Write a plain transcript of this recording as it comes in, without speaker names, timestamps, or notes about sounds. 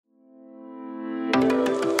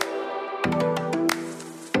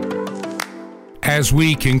As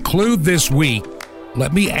we conclude this week,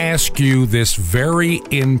 let me ask you this very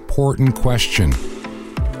important question.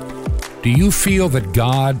 Do you feel that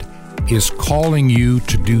God is calling you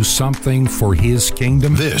to do something for His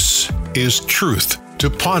kingdom? This is Truth to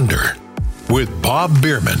Ponder with Bob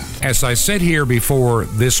Bierman. As I sit here before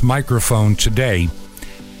this microphone today,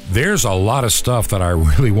 there's a lot of stuff that I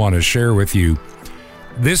really want to share with you.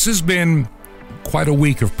 This has been quite a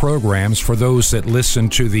week of programs for those that listen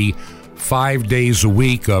to the 5 days a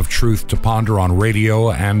week of Truth to Ponder on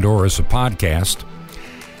radio and or as a podcast.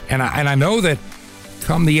 And I know that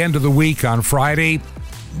come the end of the week on Friday,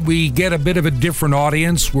 we get a bit of a different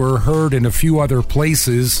audience. We're heard in a few other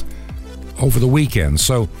places over the weekend.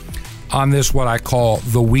 So on this, what I call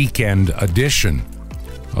the weekend edition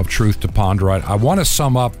of Truth to Ponder, I want to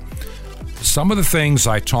sum up some of the things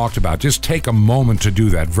I talked about. Just take a moment to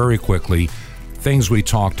do that very quickly. Things we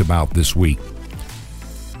talked about this week.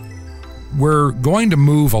 We're going to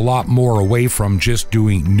move a lot more away from just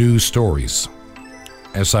doing news stories,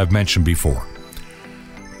 as I've mentioned before.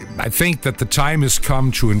 I think that the time has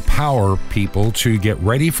come to empower people to get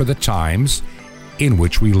ready for the times in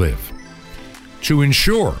which we live, to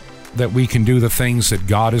ensure that we can do the things that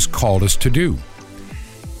God has called us to do.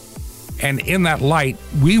 And in that light,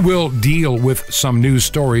 we will deal with some news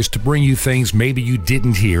stories to bring you things maybe you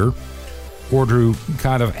didn't hear, or to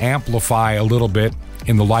kind of amplify a little bit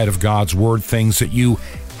in the light of God's Word, things that you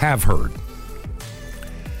have heard.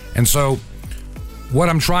 And so what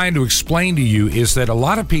I'm trying to explain to you is that a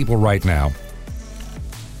lot of people right now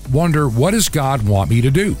wonder, what does God want me to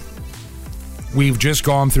do? We've just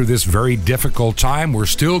gone through this very difficult time. We're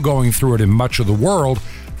still going through it in much of the world,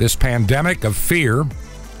 this pandemic of fear.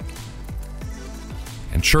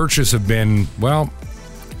 And churches have been, well,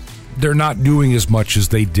 they're not doing as much as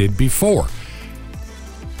they did before.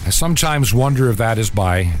 I sometimes wonder if that is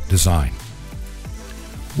by design.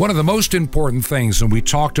 One of the most important things, and we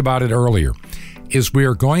talked about it earlier, is we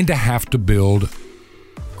are going to have to build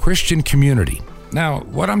Christian community. Now,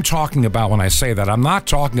 what I'm talking about when I say that, I'm not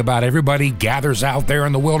talking about everybody gathers out there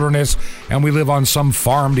in the wilderness and we live on some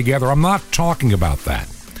farm together. I'm not talking about that.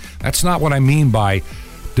 That's not what I mean by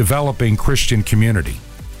developing Christian community.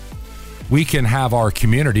 We can have our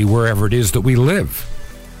community wherever it is that we live.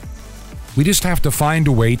 We just have to find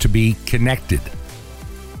a way to be connected.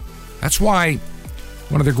 That's why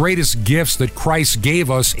one of the greatest gifts that Christ gave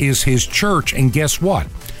us is His church. And guess what?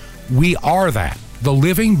 We are that. The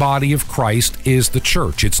living body of Christ is the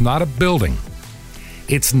church. It's not a building.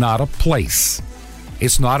 It's not a place.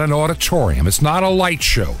 It's not an auditorium. It's not a light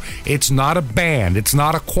show. It's not a band. It's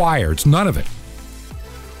not a choir. It's none of it.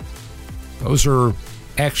 Those are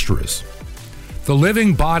extras. The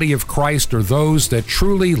living body of Christ are those that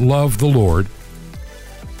truly love the Lord,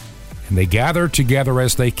 and they gather together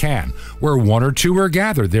as they can. Where one or two are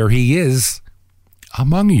gathered, there He is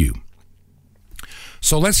among you.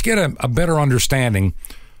 So let's get a better understanding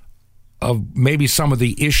of maybe some of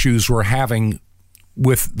the issues we're having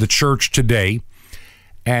with the church today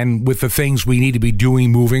and with the things we need to be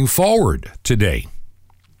doing moving forward today.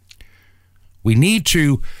 We need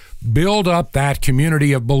to build up that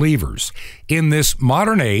community of believers. In this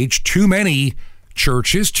modern age, too many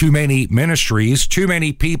churches, too many ministries, too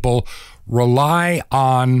many people rely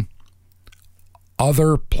on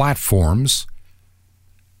other platforms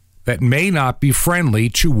that may not be friendly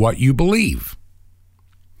to what you believe.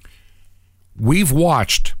 We've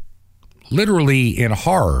watched, literally in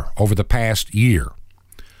horror over the past year,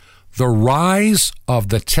 the rise of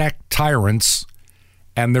the tech tyrants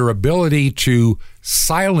and their ability to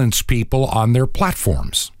silence people on their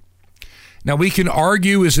platforms. Now, we can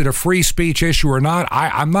argue, is it a free speech issue or not?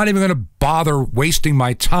 I'm not even going to bother wasting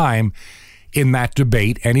my time in that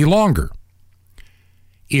debate any longer.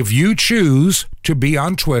 If you choose to be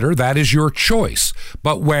on Twitter, that is your choice.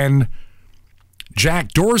 But when Jack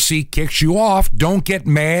Dorsey kicks you off, don't get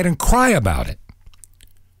mad and cry about it.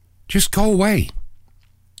 Just go away.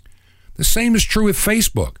 The same is true with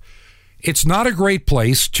Facebook. It's not a great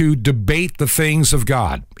place to debate the things of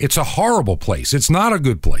God. It's a horrible place. It's not a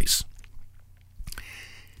good place.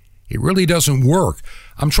 It really doesn't work.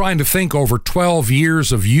 I'm trying to think, over 12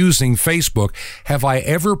 years of using Facebook, have I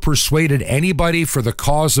ever persuaded anybody for the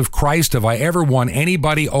cause of Christ? Have I ever won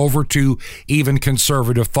anybody over to even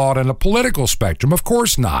conservative thought in a political spectrum? Of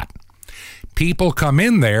course not. People come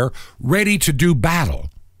in there ready to do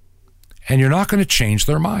battle, and you're not going to change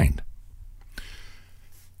their mind.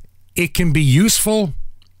 It can be useful,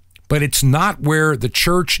 but it's not where the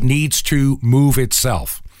church needs to move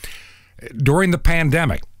itself. During the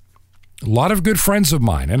pandemic, a lot of good friends of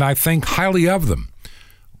mine, and I think highly of them,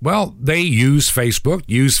 Well, they use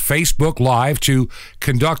Facebook Live to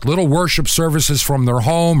conduct little worship services from their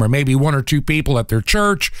home or maybe one or two people at their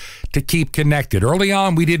church to keep connected. Early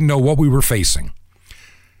on, we didn't know what we were facing.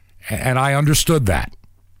 And I understood that.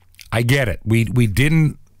 I get it. We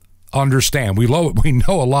didn't understand. We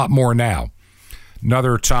know a lot more now.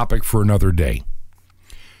 Another topic for another day.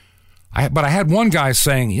 But I had one guy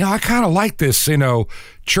saying, I kind of like this,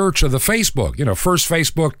 church of the Facebook, First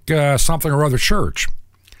Facebook something or other church.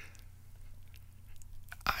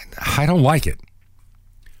 I don't like it.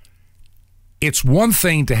 It's one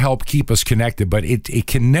thing to help keep us connected, but it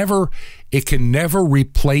can never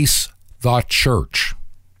replace the church.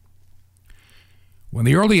 When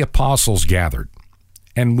the early apostles gathered,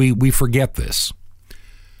 and we forget this,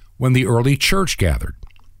 when the early church gathered,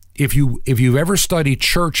 if you've ever studied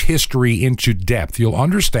church history into depth, you'll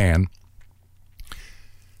understand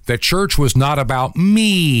that church was not about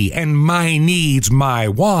me and my needs, my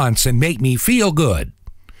wants, and make me feel good.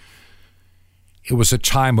 It was a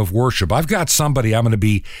time of worship. I've got somebody I'm going to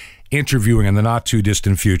be interviewing in the not too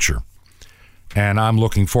distant future, and I'm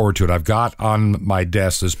looking forward to it. I've got on my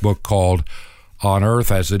desk this book called On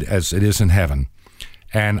Earth as it is in Heaven.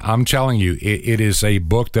 And I'm telling you, it is a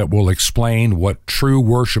book that will explain what true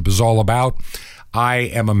worship is all about. I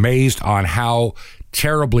am amazed on how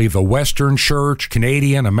terribly the Western church,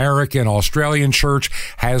 Canadian, American, Australian church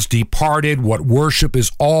has departed what worship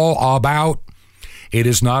is all about. It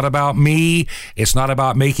is not about me. It's not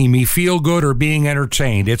about making me feel good or being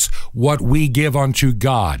entertained. It's what we give unto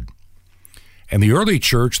God. And the early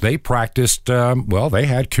church, they practiced, they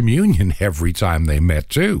had communion every time they met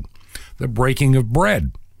too. The breaking of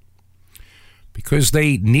bread, because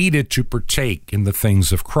they needed to partake in the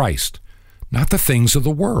things of Christ, not the things of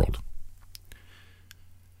the world.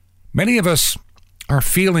 Many of us are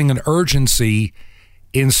feeling an urgency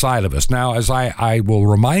inside of us. Now, as I will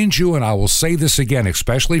remind you, and I will say this again,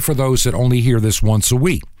 especially for those that only hear this once a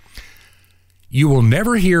week, you will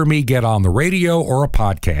never hear me get on the radio or a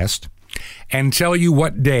podcast and tell you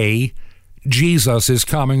what day Jesus is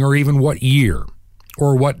coming or even what year.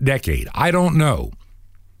 Or what decade? I don't know.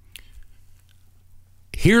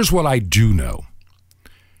 Here's what I do know.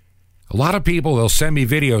 A lot of people, they'll send me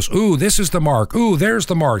videos. Ooh, this is the mark. Ooh, there's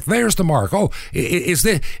the mark. There's the mark. Oh, is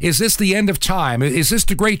this the end of time? Is this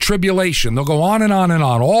the great tribulation? They'll go on and on and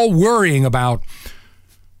on, all worrying about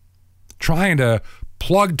trying to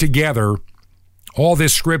plug together all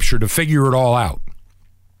this scripture to figure it all out.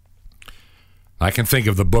 I can think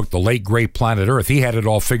of the book, The Late Great Planet Earth. He had it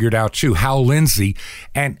all figured out too. Hal Lindsey,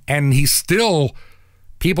 and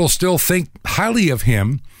people still think highly of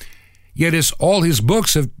him, yet all his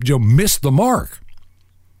books have missed the mark.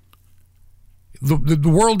 The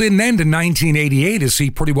world didn't end in 1988, as he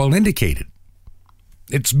pretty well indicated.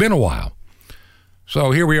 It's been a while. So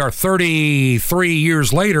here we are 33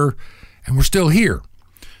 years later, and we're still here.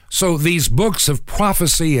 So these books of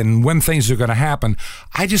prophecy and when things are going to happen,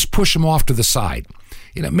 I just push them off to the side.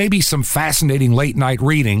 Maybe some fascinating late night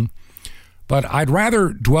reading, but I'd rather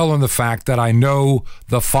dwell on the fact that I know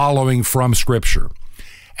the following from Scripture.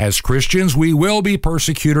 As Christians, we will be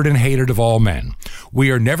persecuted and hated of all men. We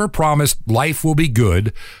are never promised life will be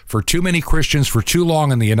good. For too many Christians for too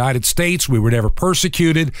long in the United States, we were never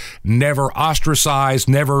persecuted, never ostracized,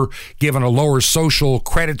 never given a lower social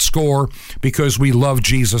credit score because we love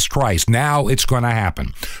Jesus Christ. Now it's going to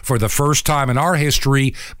happen. For the first time in our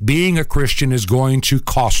history, being a Christian is going to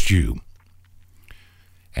cost you.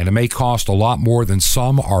 And it may cost a lot more than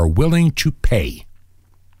some are willing to pay.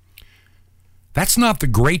 That's not the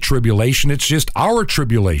Great Tribulation. It's just our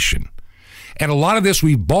tribulation. And a lot of this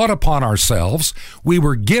we bought upon ourselves. We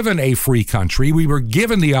were given a free country. We were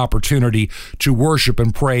given the opportunity to worship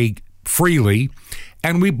and pray freely,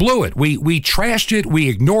 and we blew it. We trashed it. We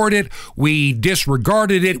ignored it. We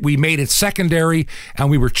disregarded it. We made it secondary, and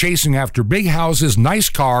we were chasing after big houses, nice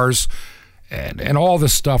cars, and all the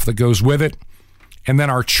stuff that goes with it. And then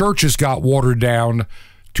our churches got watered down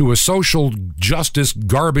to a social justice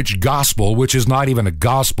garbage gospel, which is not even a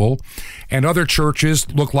gospel, and other churches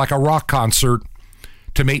look like a rock concert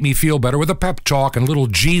to make me feel better with a pep talk and little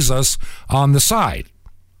Jesus on the side.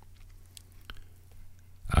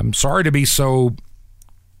 I'm sorry to be so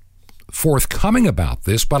forthcoming about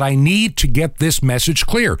this, but I need to get this message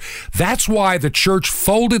clear. That's why the church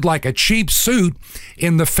folded like a cheap suit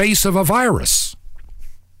in the face of a virus.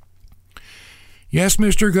 Yes,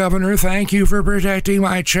 Mr. Governor, thank you for protecting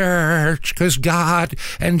my church, because God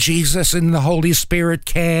and Jesus and the Holy Spirit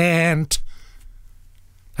can't.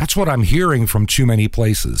 That's what I'm hearing from too many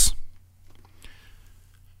places.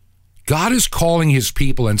 God is calling his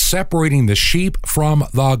people and separating the sheep from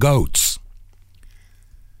the goats.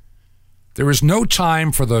 There is no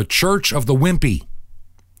time for the church of the wimpy.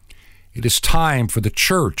 It is time for the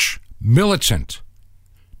church, militant,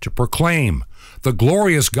 to proclaim the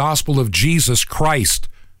glorious gospel of Jesus Christ,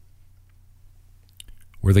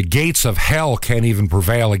 where the gates of hell can't even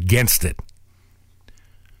prevail against it.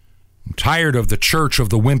 I'm tired of the church of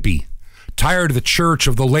the wimpy, tired of the church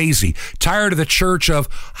of the lazy, tired of the church of,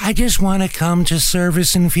 I just want to come to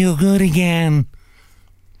service and feel good again.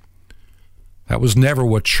 That was never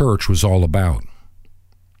what church was all about.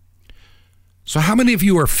 So how many of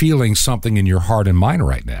you are feeling something in your heart and mind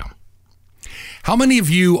right now? How many of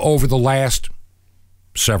you over the last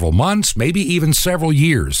several months, maybe even several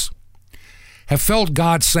years, have felt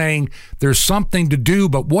God saying, there's something to do,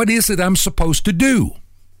 but what is it I'm supposed to do?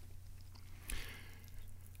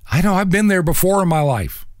 I know I've been there before in my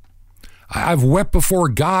life. I've wept before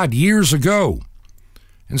God years ago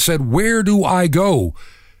and said, where do I go?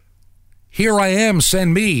 Here I am,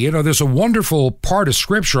 send me. You know, there's a wonderful part of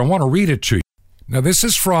Scripture. I want to read it to you. Now, this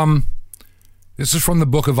is from the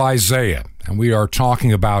book of Isaiah, and we are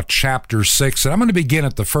talking about chapter 6, and I'm going to begin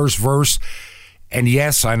at the first verse. And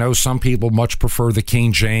yes, I know some people much prefer the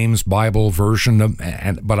King James Bible version,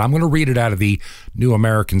 but I'm going to read it out of the New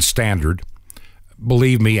American Standard.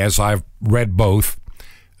 Believe me, as I've read both,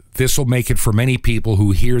 this will make it for many people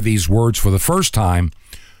who hear these words for the first time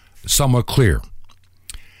somewhat clear.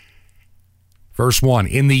 Verse 1,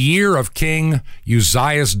 in the year of King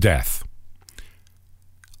Uzziah's death,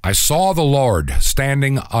 I saw the Lord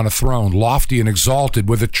standing on a throne, lofty and exalted,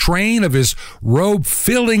 with a train of his robe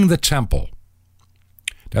filling the temple.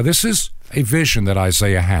 Now, this is a vision that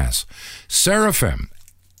Isaiah has. Seraphim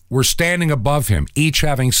were standing above him, each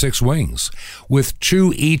having 6 wings, with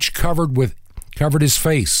 2 each covered his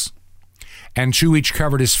face, and 2 each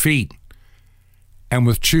covered his feet, and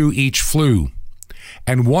with 2 each flew.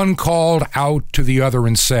 And one called out to the other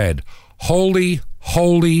and said, Holy,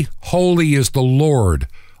 holy, holy is the Lord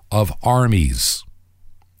of armies.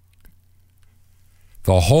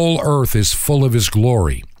 The whole earth is full of his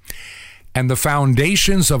glory. And the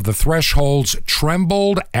foundations of the thresholds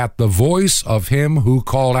trembled at the voice of him who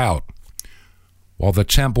called out, while the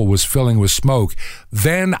temple was filling with smoke.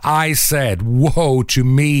 Then I said, Woe to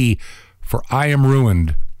me, for I am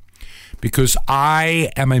ruined, because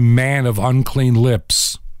I am a man of unclean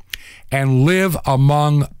lips, and live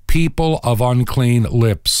among people of unclean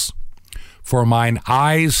lips. For mine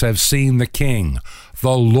eyes have seen the King,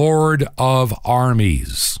 the Lord of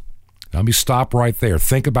armies. Let me stop right there.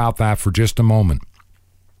 Think about that for just a moment.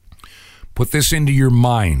 Put this into your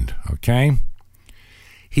mind, okay?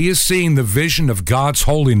 He is seeing the vision of God's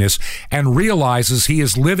holiness and realizes he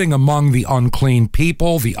is living among the unclean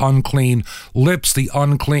people, the unclean lips, the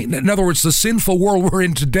unclean... In other words, the sinful world we're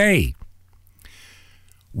in today.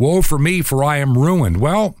 Woe for me, for I am ruined.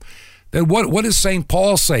 Well, then what does St.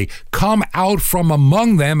 Paul say? Come out from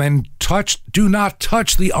among them and do not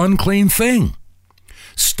touch the unclean thing.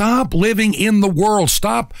 Stop living in the world.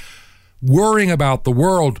 Stop worrying about the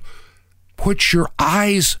world. Put your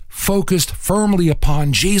eyes focused firmly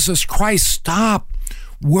upon Jesus Christ. Stop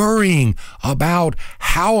worrying about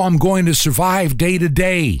how I'm going to survive day to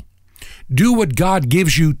day. Do what God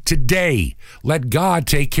gives you today. Let God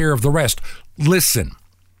take care of the rest. Listen,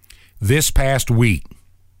 this past week,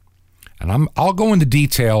 and I'll go into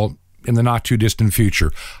detail in the not too distant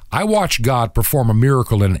future, I watched God perform a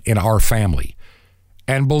miracle in our family.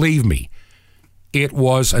 And believe me, it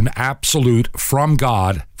was an absolute from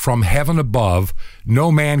God, from heaven above.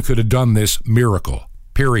 No man could have done this miracle,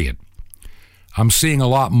 period. I'm seeing a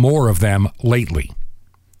lot more of them lately.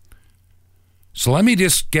 So let me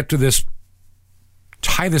just get to this,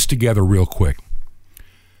 tie this together real quick.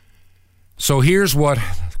 So here's what,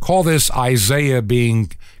 call this Isaiah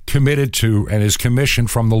being committed to and his commission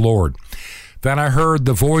from the Lord. Then I heard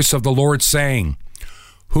the voice of the Lord saying,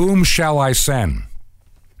 Whom shall I send?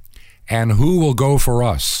 And who will go for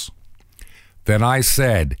us? Then I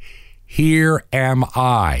said, Here am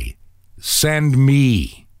I, send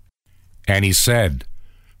me. And he said,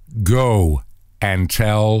 Go and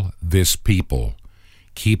tell this people.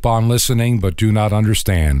 Keep on listening, but do not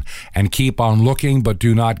understand, and keep on looking, but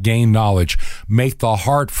do not gain knowledge. Make the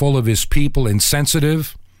heart full of his people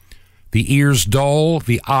insensitive, the ears dull,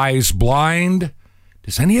 the eyes blind.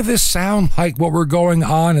 Does any of this sound like what we're going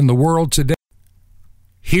on in the world today?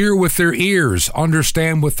 Hear with their ears,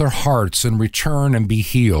 understand with their hearts, and return and be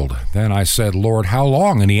healed. Then I said, Lord, how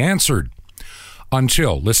long? And he answered,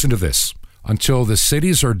 Until, listen to this, until the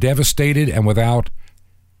cities are devastated and without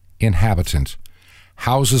inhabitant.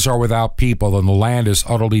 Houses are without people, and the land is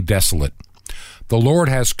utterly desolate. The Lord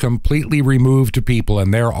has completely removed a people,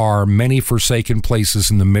 and there are many forsaken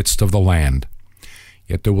places in the midst of the land.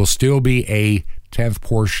 Yet there will still be a 10th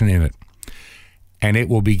portion in it, and it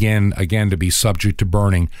will begin again to be subject to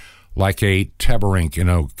burning like a terebinth in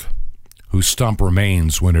oak, whose stump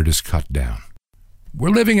remains when it is cut down. We're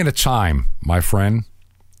living in a time, my friend,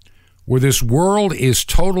 where this world is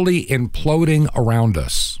totally imploding around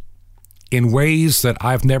us in ways that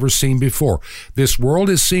I've never seen before. This world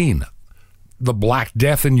has seen the Black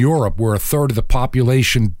Death in Europe, where a third of the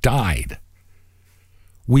population died.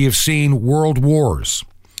 We have seen world wars.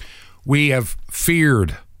 We have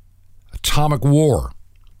feared atomic war.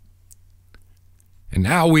 And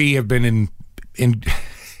now we have been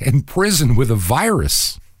in prison with a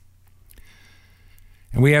virus.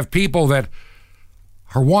 And we have people that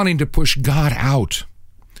are wanting to push God out.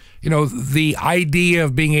 You know, the idea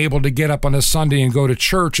of being able to get up on a Sunday and go to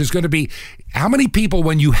church is going to be, how many people,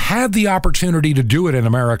 when you had the opportunity to do it in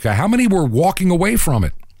America, how many were walking away from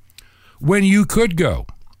it when you could go?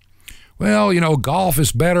 Well, you know, golf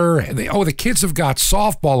is better. The kids have got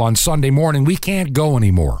softball on Sunday morning. We can't go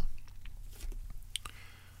anymore.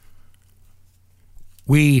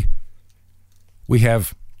 We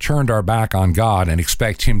have turned our back on God and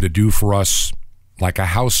expect him to do for us like a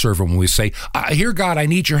house servant when we say, here, God, I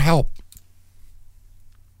need your help.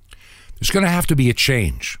 There's going to have to be a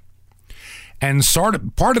change. And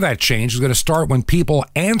part of that change is going to start when people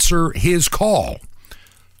answer his call,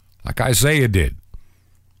 like Isaiah did.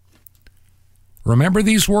 Remember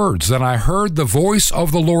these words, "Then I heard the voice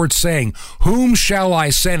of the Lord saying, whom shall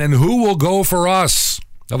I send and who will go for us?"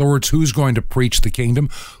 In other words, who's going to preach the kingdom?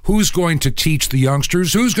 Who's going to teach the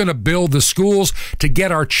youngsters? Who's going to build the schools to get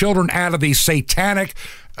our children out of these satanic,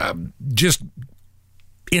 just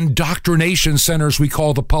indoctrination centers we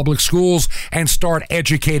call the public schools and start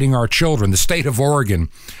educating our children? The state of Oregon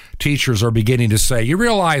teachers are beginning to say, you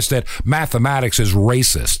realize that mathematics is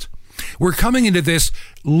racist. We're coming into this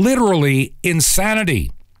literally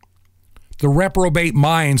insanity. The reprobate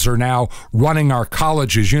minds are now running our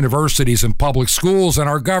colleges, universities, and public schools and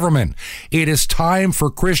our government. It is time for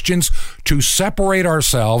Christians to separate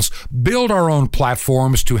ourselves, build our own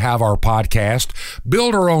platforms to have our podcast,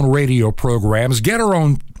 build our own radio programs, get our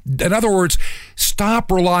own. In other words,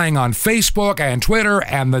 stop relying on Facebook and Twitter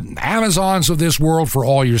and the Amazons of this world for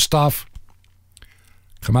all your stuff.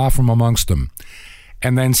 Come out from amongst them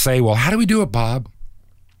and then say, well, how do we do it, Bob?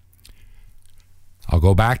 I'll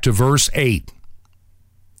go back to verse 8.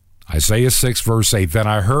 Isaiah 6, verse 8. Then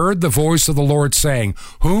I heard the voice of the Lord saying,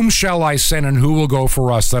 whom shall I send and who will go for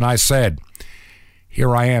us? Then I said,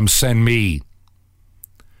 here I am, send me.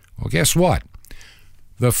 Well, guess what?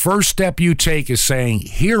 The first step you take is saying,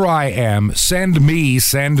 here I am, send me,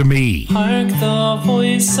 send me. Hark the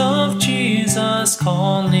voice of Jesus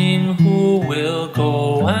calling, who will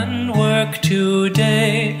go and work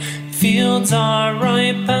today? Fields are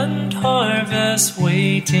ripe and harvest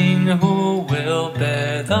waiting, who will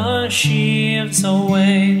bear the sheaves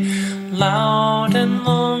away? Loud and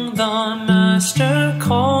long the Master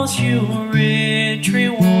calls you, rich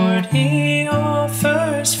reward he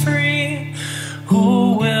offers free.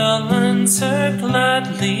 Who will answer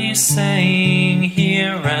gladly, saying,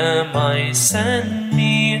 here am I, send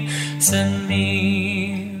me, send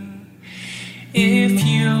me. If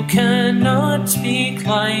you cannot speak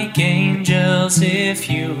like angels, if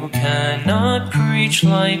you cannot preach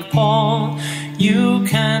like Paul, you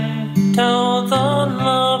can tell the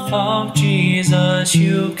love of Jesus.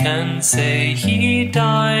 You can say he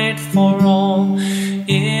died for all.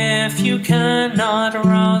 If you cannot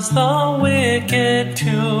rouse the wicked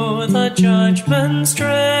to the judgment's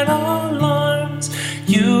dread alarms,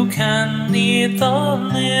 you can lead the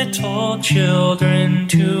little children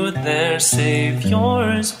to their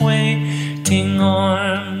Savior's waiting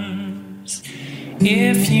arms.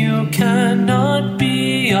 If you cannot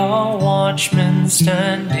be a watchman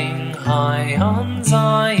standing high on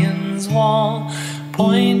Zion's wall,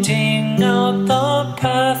 pointing out the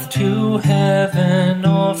path to heaven,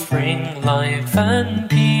 offering life and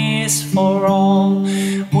peace for all,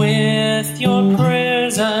 with your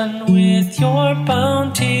prayers and with your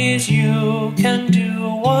bounties, you can do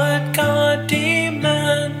what God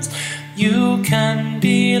demands. You can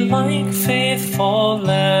be like faithful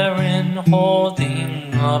Aaron,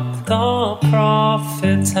 holding up the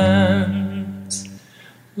prophet's hands.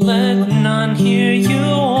 Let none hear you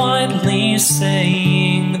widely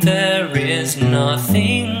saying, there is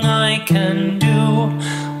nothing I can do,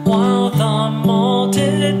 while the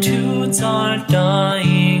multitudes are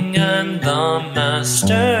dying and the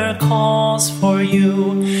Master calls for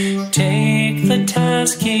you. Take the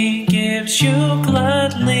task he gives you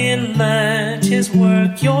gladly, let his His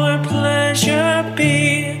work your pleasure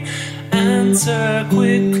be. Answer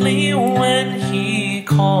quickly when He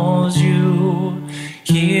calls you.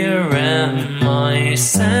 Here am I,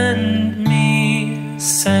 send me,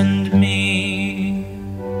 send me.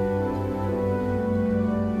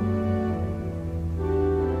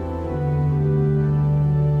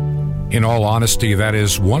 In all honesty, that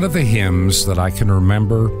is one of the hymns that I can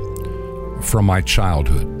remember from my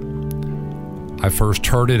childhood. I first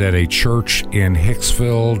heard it at a church in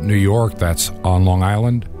Hicksville, New York, that's on Long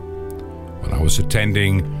Island, when I was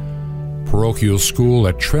attending parochial school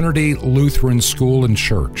at Trinity Lutheran School and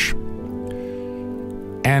Church.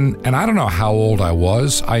 And I don't know how old I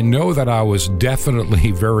was. I know that I was definitely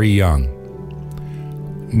very young,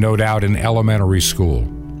 no doubt in elementary school.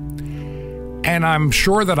 And I'm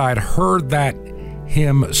sure that I'd heard that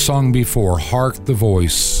hymn sung before, Hark the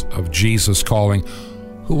Voice of Jesus Calling,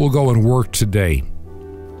 Who Will Go and Work Today?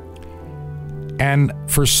 And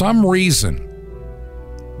for some reason,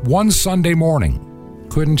 one Sunday morning,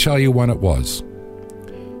 couldn't tell you when it was,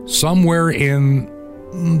 somewhere in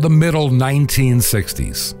the middle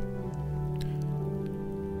 1960s,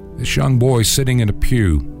 this young boy sitting in a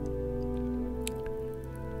pew,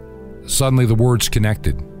 suddenly the words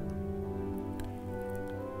connected.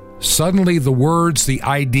 Suddenly the words, the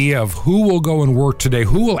idea of who will go and work today,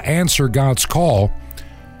 who will answer God's call,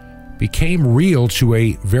 became real to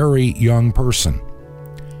a very young person.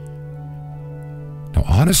 Now,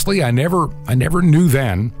 honestly, I never knew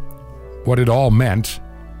then what it all meant,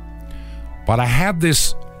 but I had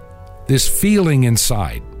this feeling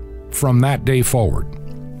inside from that day forward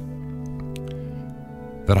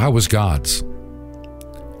that I was God's.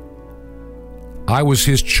 I was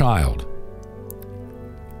His child.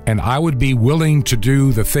 And I would be willing to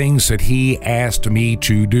do the things that He asked me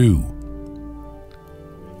to do.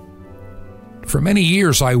 For many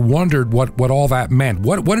years, I wondered what all that meant.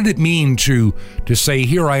 What did it mean to say,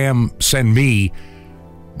 here I am, send me?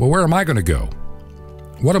 Well, where am I going to go?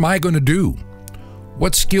 What am I going to do?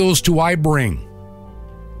 What skills do I bring?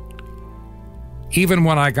 Even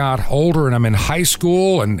when I got older and I'm in high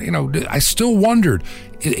school, and I still wondered,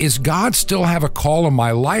 is God still have a call in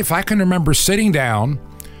my life? I can remember sitting down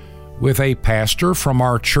with a pastor from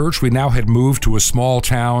our church. We now had moved to a small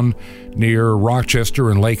town near Rochester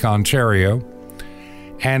in Lake Ontario.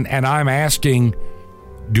 And I'm asking,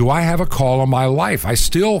 do I have a call on my life? I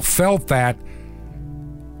still felt that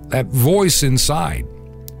voice inside.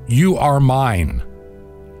 You are mine.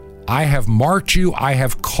 I have marked you. I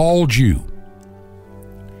have called you.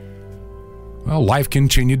 Well, life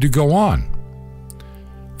continued to go on.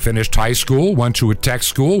 Finished high school, went to a tech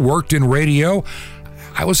school, worked in radio.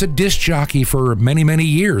 I was a disc jockey for many, many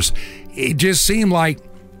years. It just seemed like,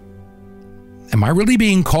 am I really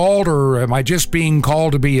being called, or am I just being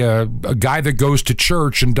called to be a guy that goes to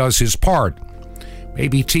church and does his part?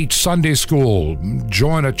 Maybe teach Sunday school,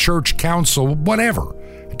 join a church council, whatever.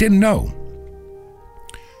 I didn't know.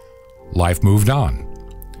 Life moved on.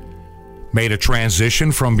 Made a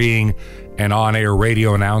transition from being an on-air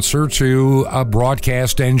radio announcer to a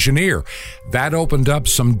broadcast engineer. That opened up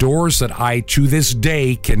some doors that I, to this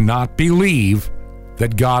day, cannot believe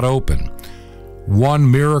that God opened. One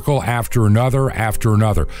miracle after another after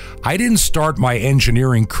another. I didn't start my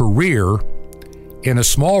engineering career in a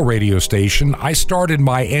small radio station. I started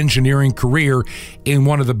my engineering career in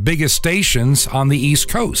one of the biggest stations on the East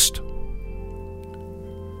Coast.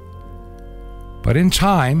 But in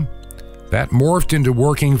time, that morphed into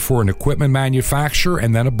working for an equipment manufacturer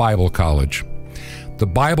and then a Bible college. The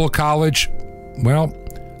Bible college, well,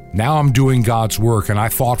 now I'm doing God's work, and I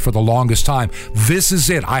thought for the longest time, this is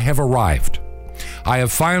it. I have arrived. I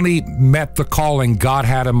have finally met the calling God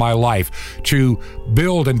had in my life to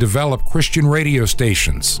build and develop Christian radio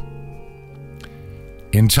stations.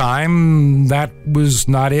 In time, that was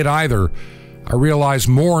not it either. I realized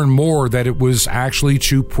more and more that it was actually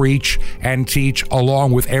to preach and teach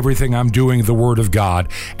along with everything I'm doing the Word of God,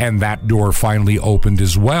 and that door finally opened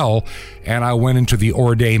as well, and I went into the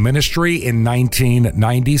ordained ministry in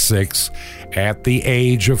 1996 at the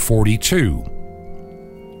age of 42.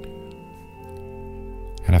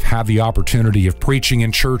 And I've had the opportunity of preaching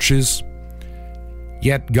in churches,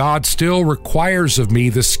 yet God still requires of me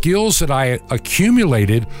the skills that I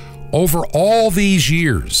accumulated over all these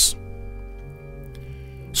years.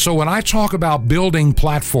 So when I talk about building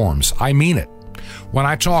platforms, I mean it. When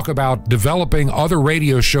I talk about developing other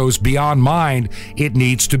radio shows beyond mine, it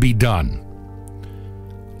needs to be done.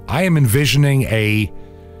 I am envisioning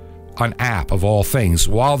an app of all things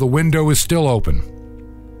while the window is still open,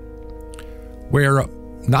 where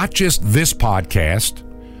not just this podcast,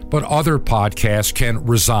 but other podcasts can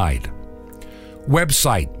reside,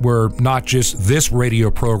 website where not just this radio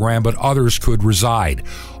program, but others could reside.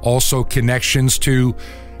 Also connections to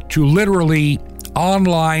literally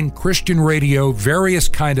online Christian radio, various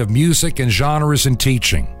kind of music and genres and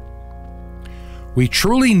teaching. We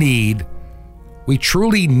truly need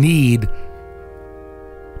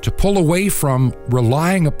to pull away from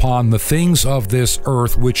relying upon the things of this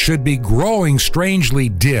earth, which should be growing strangely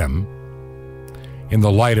dim in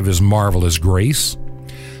the light of His marvelous grace.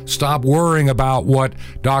 Stop worrying about what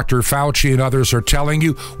Dr. Fauci and others are telling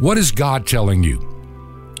you. What is God telling you?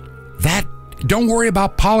 Don't worry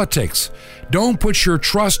about politics. Don't put your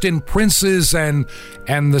trust in princes and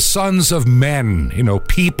the sons of men,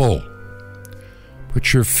 people.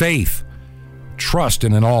 Put your faith, trust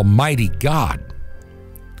in an almighty God.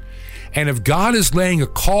 And if God is laying a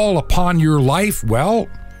call upon your life, well,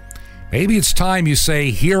 maybe it's time you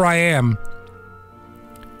say, here I am.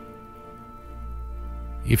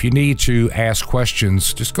 If you need to ask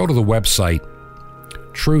questions, just go to the website,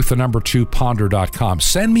 truth2ponder.com.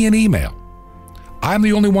 Send me an email. I'm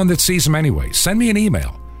the only one that sees them anyway. Send me an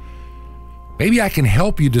email. Maybe I can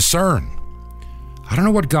help you discern. I don't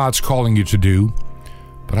know what God's calling you to do,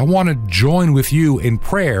 but I want to join with you in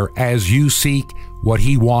prayer as you seek what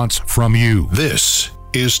He wants from you. This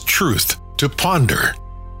is Truth to Ponder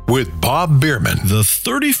with Bob Bierman. The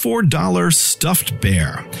 $34 stuffed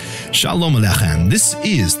bear. Shalom Aleichem. This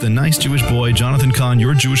is the nice Jewish boy, Jonathan Kahn,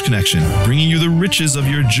 your Jewish connection, bringing you the riches of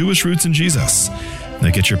your Jewish roots in Jesus. Now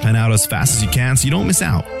get your pen out as fast as you can so you don't miss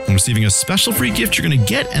out on receiving a special free gift you're going to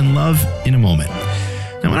get and love in a moment.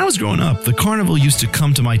 Now, when I was growing up, the carnival used to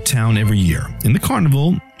come to my town every year. In the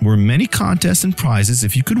carnival were many contests and prizes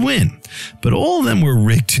if you could win, but all of them were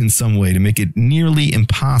rigged in some way to make it nearly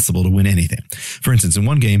impossible to win anything. For instance, in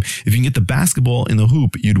one game, if you can get the basketball in the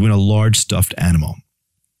hoop, you'd win a large stuffed animal.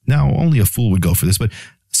 Now, only a fool would go for this, but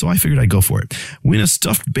so I figured I'd go for it. Win a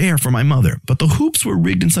stuffed bear for my mother. But the hoops were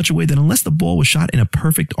rigged in such a way that unless the ball was shot in a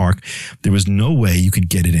perfect arc, there was no way you could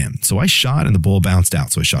get it in. So I shot and the ball bounced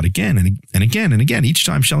out. So I shot again and again and again, each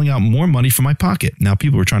time shelling out more money from my pocket. Now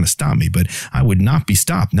people were trying to stop me, but I would not be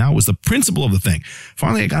stopped. Now it was the principle of the thing.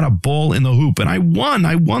 Finally, I got a ball in the hoop and I won.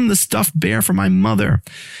 I won the stuffed bear for my mother.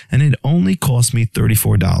 And it only cost me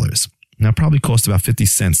 $34. Now, it probably cost about 50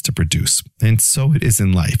 cents to produce. And so it is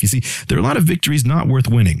in life. You see, there are a lot of victories not worth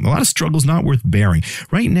winning, a lot of struggles not worth bearing.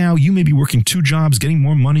 Right now, you may be working 2 jobs, getting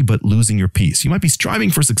more money, but losing your peace. You might be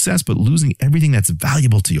striving for success, but losing everything that's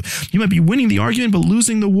valuable to you. You might be winning the argument, but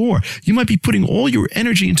losing the war. You might be putting all your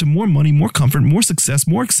energy into more money, more comfort, more success,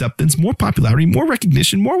 more acceptance, more popularity, more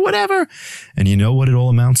recognition, more whatever. And you know what it all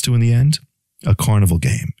amounts to in the end? A carnival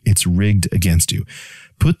game. It's rigged against you.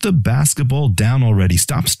 Put the basketball down already.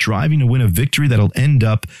 Stop striving to win a victory that'll end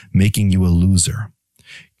up making you a loser.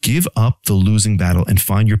 Give up the losing battle and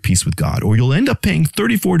find your peace with God, or you'll end up paying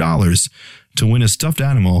 $34 to win a stuffed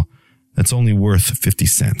animal that's only worth 50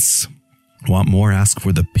 cents. Want more? Ask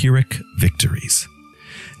for the Pyrrhic victories.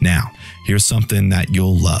 Now, here's something that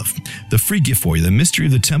you'll love. The free gift for you, the mystery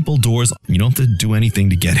of the temple doors. You don't have to do anything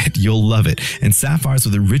to get it. You'll love it. And sapphires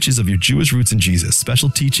with the riches of your Jewish roots in Jesus. Special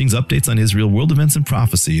teachings, updates on Israel, world events and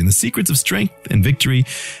prophecy, and the secrets of strength and victory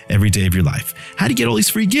every day of your life. How do you get all these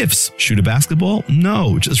free gifts? Shoot a basketball?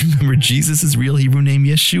 No. Just remember Jesus' real Hebrew name,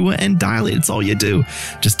 Yeshua, and dial it. It's all you do.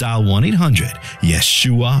 Just dial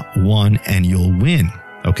 1-800-YESHUA-1 and you'll win.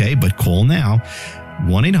 Okay, but call now.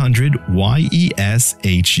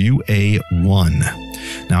 1-800-YESHUA-1.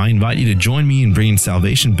 Now I invite you to join me in bringing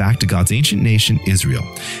salvation back to God's ancient nation, Israel,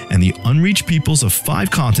 and the unreached peoples of 5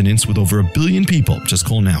 continents with over 1 billion people. Just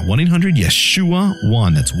call now,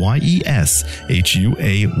 1-800-YESHUA-1. That's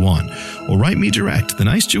YESHUA-1. Or write me direct, The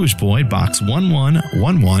Nice Jewish Boy, Box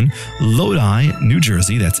 1111, Lodi, New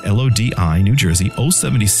Jersey. That's Lodi, New Jersey,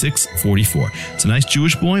 07644. It's a Nice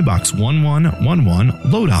Jewish Boy, Box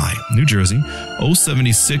 1111, Lodi, New Jersey,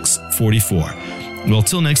 07644. Well,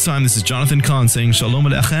 till next time, this is Jonathan Kahn saying Shalom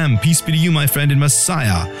Aleichem, peace be to you, my friend in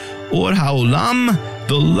Messiah, Or Haolam,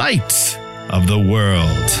 the light of the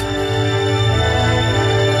world.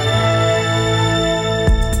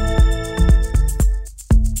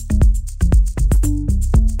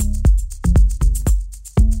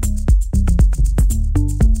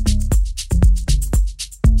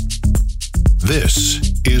 This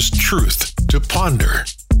is Truth to Ponder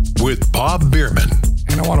with Bob Bierman.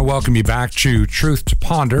 And I want to welcome you back to Truth to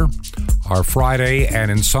Ponder, our Friday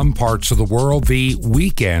and in some parts of the world, the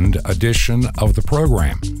weekend edition of the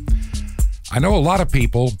program. I know a lot of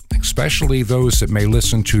people, especially those that may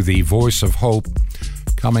listen to the Voice of Hope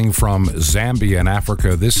coming from Zambia and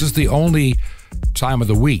Africa, this is the only time of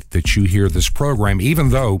the week that you hear this program, even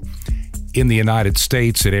though in the United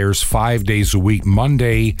States, it airs 5 days a week,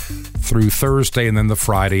 Monday through Thursday, and then the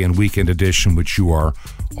Friday and weekend edition, which you are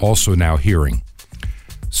also now hearing.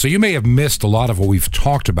 So you may have missed a lot of what we've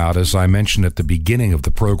talked about, as I mentioned at the beginning of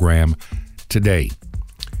the program today.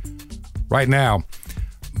 Right now,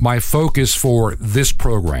 my focus for this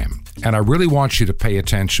program, and I really want you to pay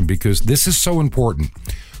attention because this is so important.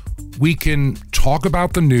 We can talk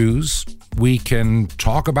about the news. We can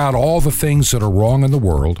talk about all the things that are wrong in the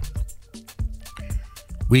world.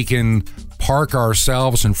 We can park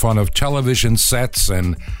ourselves in front of television sets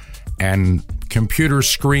and computer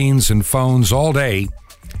screens and phones all day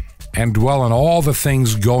and dwell on all the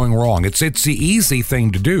things going wrong. It's the easy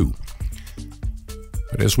thing to do.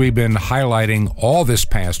 But as we've been highlighting all this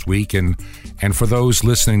past week, and for those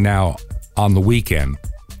listening now on the weekend,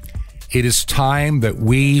 it is time that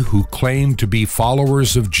we who claim to be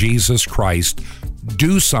followers of Jesus Christ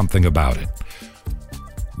do something about it.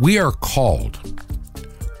 We are called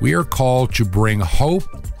to bring hope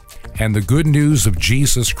and the good news of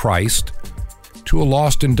Jesus Christ to a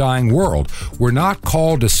lost and dying world. We're not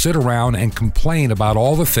called to sit around and complain about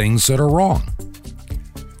all the things that are wrong.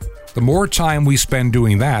 The more time we spend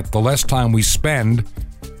doing that, the less time we spend,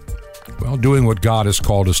 doing what God has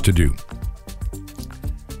called us to do.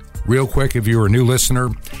 Real quick, if you're a new listener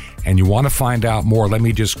and you want to find out more, let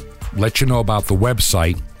me just let you know about the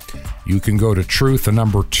website. You can go to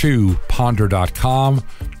truth2ponder.com,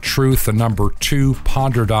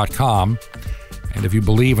 truth2ponder.com. And if you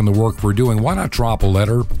believe in the work we're doing, why not drop a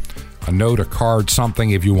letter, a note, a card,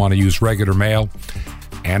 something if you want to use regular mail.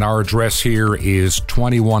 And our address here is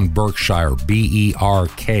 21 Berkshire, Berkshire,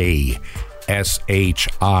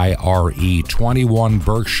 21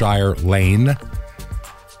 Berkshire Lane.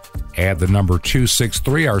 Add the number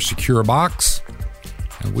 263, our secure box.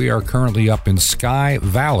 And we are currently up in Sky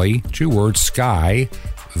Valley, 2 words, Sky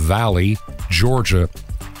Valley, Georgia,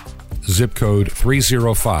 zip code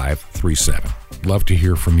 30537. Love to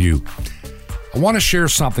hear from you. I want to share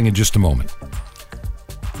something in just a moment.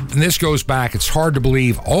 And this goes back, it's hard to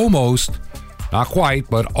believe, almost, not quite,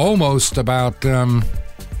 but almost about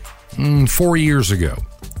 4 years ago,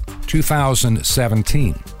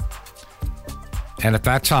 2017. And at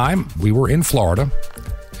that time, we were in Florida,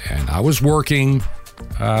 and I was working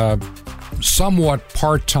somewhat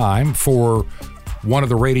part-time for one of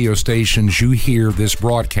the radio stations you hear this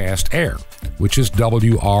broadcast air, which is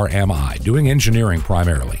WRMI, doing engineering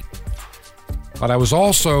primarily. But I was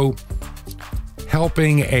also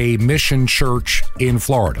helping a mission church in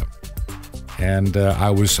Florida, and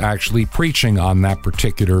I was actually preaching on that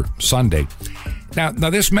particular Sunday.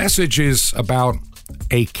 Now this message is about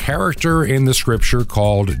a character in the scripture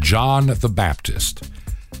called John the Baptist.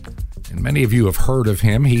 And many of you have heard of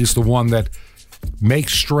him. He's the one that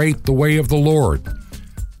makes straight the way of the Lord.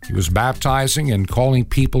 He was baptizing and calling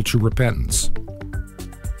people to repentance.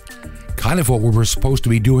 Kind of what we're supposed to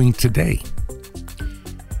be doing today.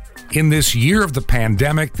 In this year of the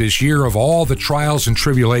pandemic, this year of all the trials and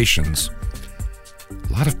tribulations,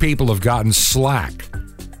 a lot of people have gotten slack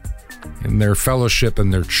in their fellowship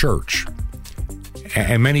and their church.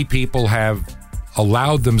 And many people have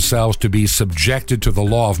allowed themselves to be subjected to the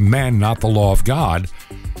law of men, not the law of God,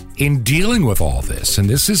 in dealing with all this. And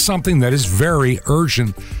this is something that is very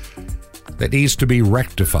urgent, that needs to be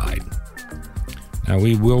rectified. Now,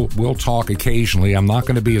 we'll talk occasionally. I'm not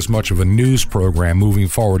going to be as much of a news program moving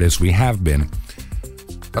forward as we have been.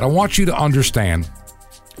 But I want you to understand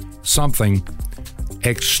something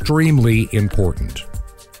extremely important.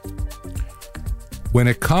 When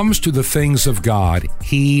it comes to the things of God,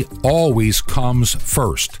 He always comes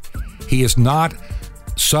first. He is not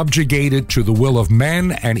subjugated to the will of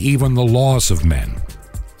men and even the laws of men.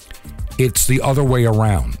 It's the other way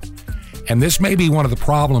around. And this may be one of the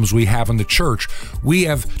problems we have in the church. We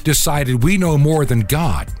have decided we know more than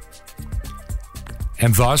God.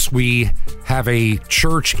 And thus we have a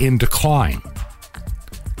church in decline.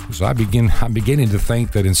 Because I'm beginning to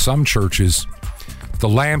think that in some churches, the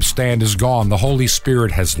lampstand is gone. The Holy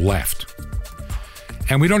Spirit has left.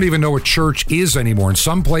 And we don't even know what church is anymore. In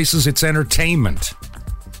some places, it's entertainment.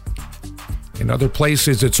 In other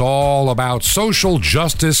places, it's all about social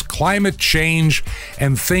justice, climate change,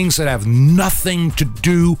 and things that have nothing to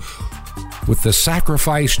do with the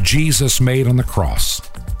sacrifice Jesus made on the cross.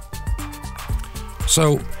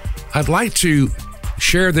 So I'd like to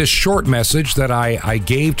share this short message that I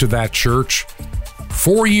gave to that church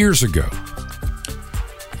 4 years ago.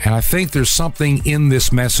 And I think there's something in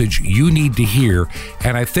this message you need to hear.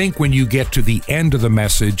 And I think when you get to the end of the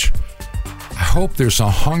message, I hope there's a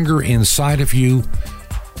hunger inside of you,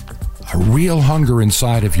 a real hunger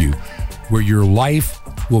inside of you, where your life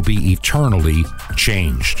will be eternally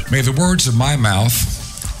changed. May the words of my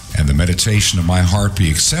mouth and the meditation of my heart be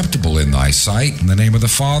acceptable in thy sight. In the name of the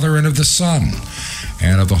Father, and of the Son,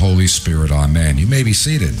 and of the Holy Spirit. Amen. You may be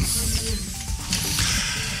seated.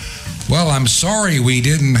 Well, I'm sorry we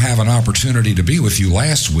didn't have an opportunity to be with you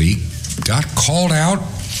last week. Got called out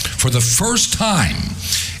for the first time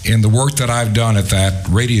in the work that I've done at that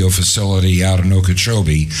radio facility out in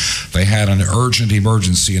Okeechobee. They had an urgent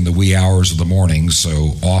emergency in the wee hours of the morning,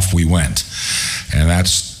 so off we went. And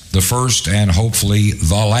that's the first and hopefully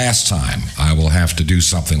the last time I will have to do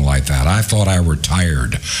something like that. I thought I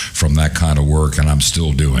retired from that kind of work, and I'm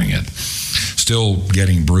still doing it. Still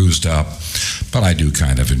getting bruised up, but I do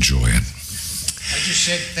kind of enjoy it. I just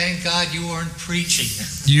said, thank God you weren't preaching.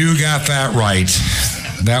 You got that right.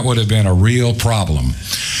 That would have been a real problem.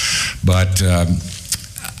 But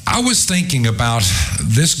I was thinking about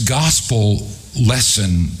this gospel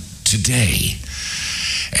lesson today.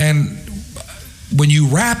 And when you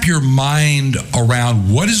wrap your mind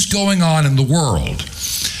around what is going on in the world,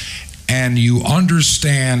 and you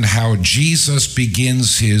understand how Jesus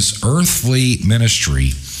begins his earthly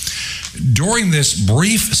ministry, during this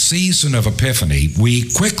brief season of Epiphany,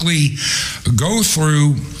 we quickly go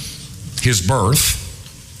through his birth,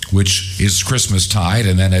 which is Christmastide,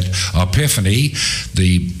 and then at Epiphany,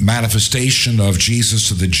 the manifestation of Jesus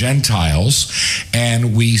to the Gentiles,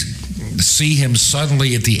 and we see him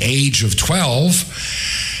suddenly at the age of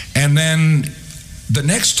 12, and then the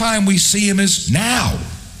next time we see him is now.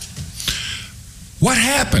 What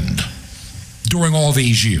happened during all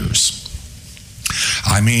these years?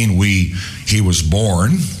 I mean, he was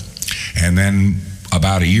born, and then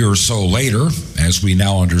about a year or so later, as we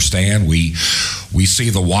now understand, we see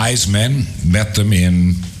the wise men met them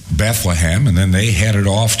in Bethlehem, and then they headed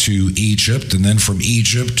off to Egypt, and then from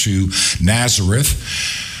Egypt to Nazareth.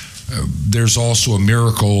 There's also a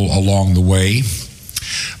miracle along the way.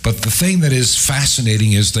 But the thing that is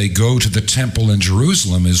fascinating is they go to the temple in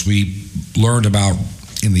Jerusalem, as we learned about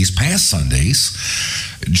in these past Sundays.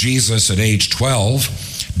 Jesus at age 12,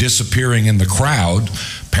 disappearing in the crowd.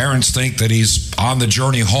 Parents think that he's on the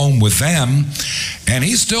journey home with them, and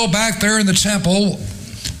he's still back there in the temple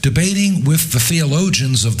debating with the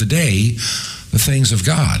theologians of the day the things of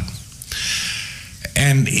God.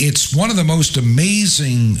 And it's one of the most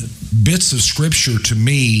amazing bits of scripture to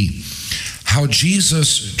me, how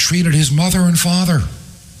Jesus treated his mother and father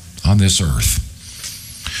on this earth.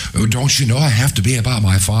 Oh, don't you know I have to be about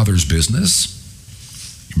my Father's business?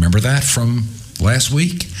 Remember that from last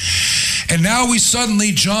week? And now we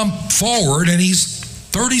suddenly jump forward, and he's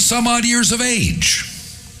 30 some odd years of age.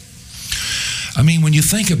 I mean, when you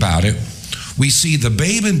think about it, we see the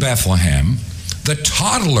babe in Bethlehem, the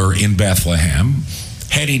toddler in Bethlehem,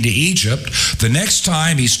 heading to Egypt. The next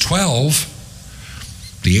time he's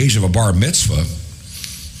 12, the age of a bar mitzvah,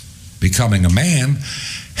 becoming a man,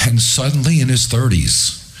 and suddenly in his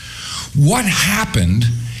 30s. What happened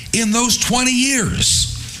in those 20 years?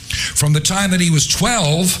 From the time that he was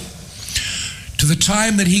 12 to the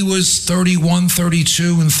time that he was 31,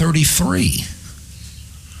 32, and 33.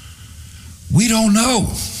 We don't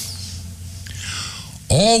know.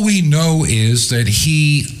 All we know is that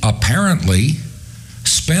he apparently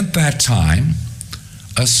spent that time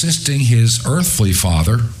assisting his earthly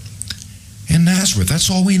father in Nazareth. That's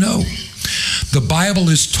all we know. The Bible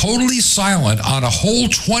is totally silent on a whole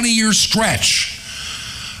 20-year stretch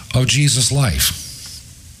of Jesus' life.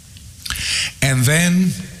 And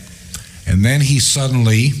then he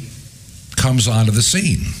suddenly comes onto the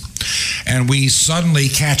scene. And we suddenly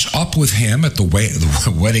catch up with him at the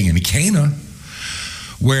wedding in Cana,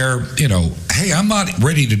 where, hey, I'm not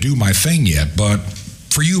ready to do my thing yet, but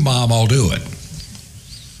for you, Mom, I'll do it.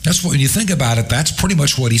 That's what, when you think about it, that's pretty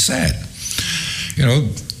much what he said.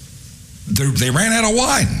 They ran out of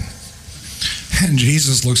wine. And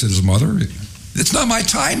Jesus looks at his mother. It's not my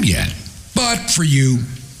time yet, but for you,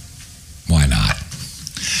 why not?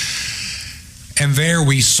 And there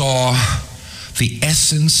we saw the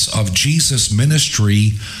essence of Jesus'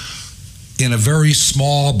 ministry in a very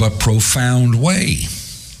small but profound way.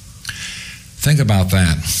 Think about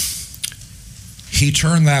that. He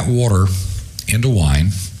turned that water into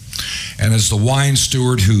wine, and as the wine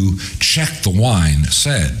steward who checked the wine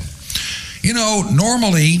said,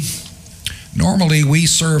 normally we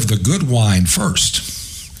serve the good wine first.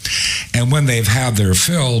 And when they've had their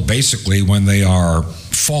fill, basically when they are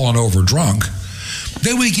fallen over drunk,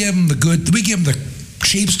 then we give them the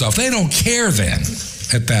cheap stuff. They don't care then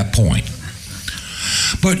at that point.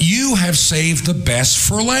 But you have saved the best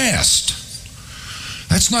for last.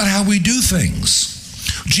 That's not how we do things.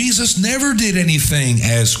 Jesus never did anything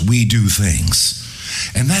as we do things.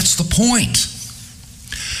 And that's the point.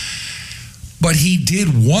 But he did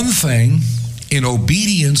one thing in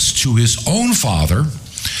obedience to his own Father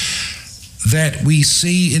that we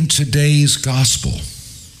see in today's gospel.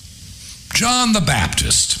 John the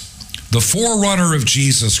Baptist, the forerunner of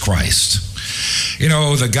Jesus Christ. You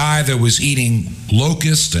know, the guy that was eating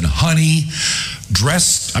locust and honey,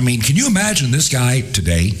 dressed, can you imagine this guy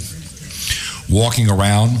today walking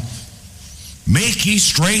around? Make ye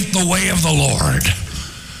straight the way of the Lord.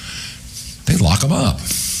 They'd lock him up.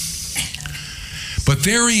 But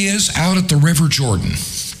there he is out at the River Jordan.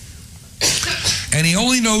 And he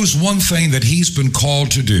only knows one thing that he's been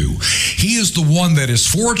called to do. He is the one that is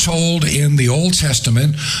foretold in the Old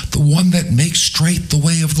Testament, the one that makes straight the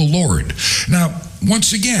way of the Lord. Now,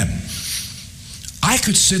 once again, I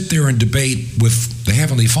could sit there and debate with the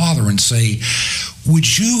Heavenly Father and say,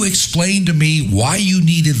 would you explain to me why you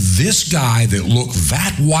needed this guy that looked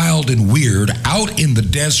that wild and weird out in the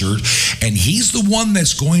desert, and he's the one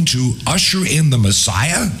that's going to usher in the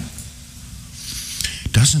Messiah?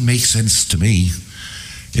 Doesn't make sense to me.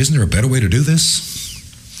 Isn't there a better way to do this?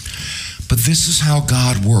 But this is how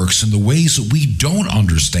God works in the ways that we don't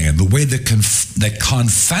understand, the way that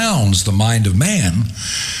confounds the mind of man.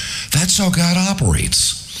 That's how God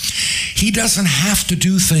operates. He doesn't have to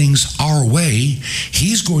do things our way.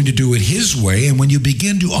 He's going to do it his way. And when you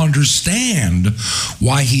begin to understand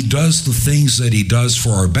why he does the things that he does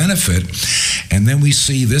for our benefit, and then we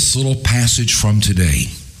see this little passage from today.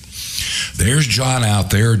 There's John out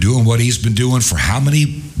there doing what he's been doing for how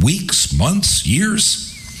many weeks, months, years?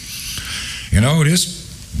 You know, it is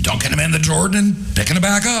dunking him in the Jordan and picking him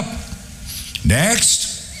back up.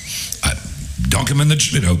 Next, dunk him in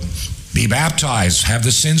the, be baptized, have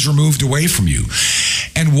the sins removed away from you.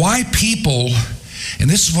 And why people, and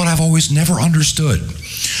this is what I've always never understood.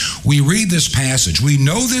 We read this passage. We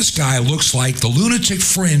know this guy looks like the lunatic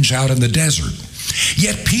fringe out in the desert.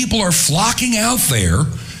 Yet people are flocking out there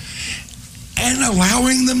and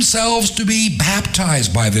allowing themselves to be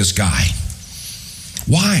baptized by this guy.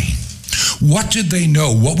 Why? What did they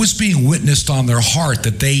know? What was being witnessed on their heart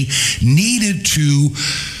that they needed to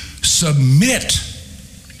submit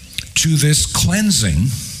to this cleansing,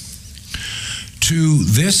 to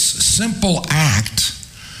this simple act?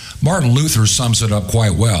 Martin Luther sums it up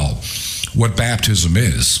quite well, what baptism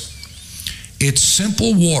is. It's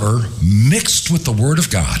simple water mixed with the Word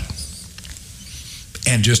of God.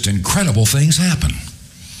 And just incredible things happen.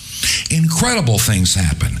 Incredible things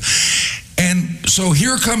happen. And so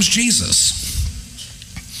here comes Jesus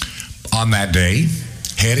on that day,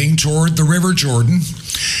 heading toward the River Jordan.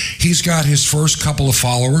 He's got his first couple of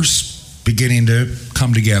followers beginning to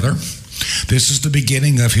come together. This is the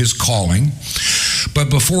beginning of his calling. But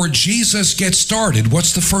before Jesus gets started,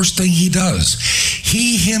 what's the first thing he does?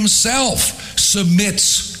 He himself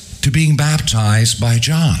submits to being baptized by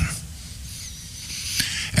John.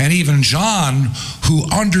 And even John, who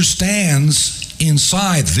understands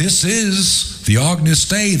inside, this is the Agnus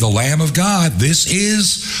Dei, the Lamb of God. This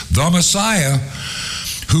is the Messiah,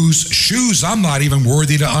 whose shoes I'm not even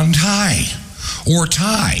worthy to untie or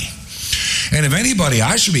tie. And if anybody,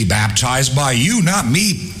 I should be baptized by you, not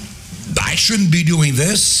me. I shouldn't be doing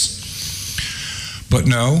this. But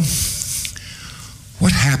no,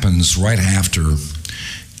 what happens right after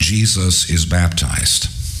Jesus is baptized?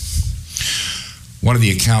 One of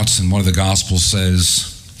the accounts in one of the Gospels says,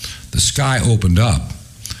 the sky opened up.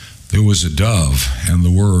 There was a dove and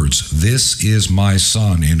the words, "This is my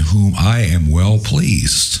Son in whom I am well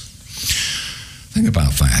pleased." Think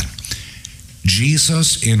about that.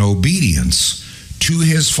 Jesus, in obedience to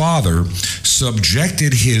his Father,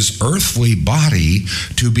 subjected his earthly body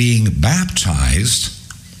to being baptized,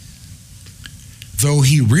 though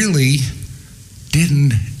he really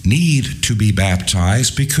didn't need to be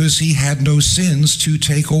baptized because he had no sins to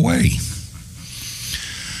take away.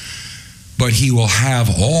 But he will have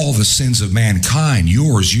all the sins of mankind,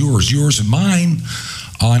 yours, and mine,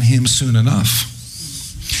 on him soon enough.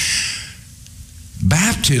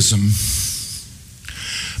 Baptism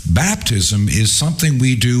is something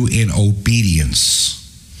we do in obedience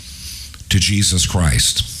to Jesus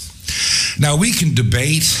Christ. Now, we can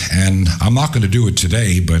debate, and I'm not going to do it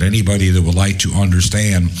today, but anybody that would like to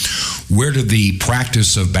understand, where did the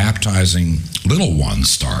practice of baptizing little ones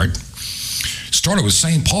start? It started with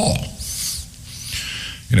St. Paul.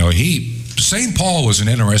 St. Paul was an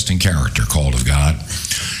interesting character, called of God.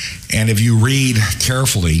 And if you read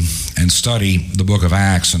carefully and study the book of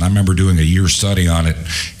Acts, and I remember doing a year's study on it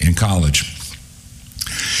in college,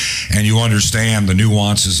 and you understand the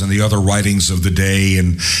nuances and the other writings of the day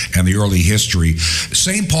and the early history,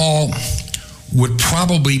 St. Paul would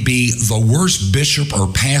probably be the worst bishop or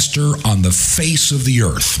pastor on the face of the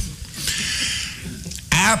earth.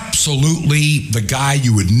 Absolutely the guy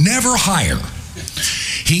you would never hire.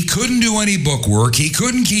 He couldn't do any book work. He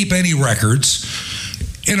couldn't keep any records.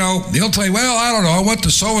 You know, he'll tell you, well, I don't know, I went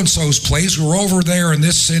to so-and-so's place. We were over there in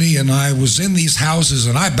this city, and I was in these houses,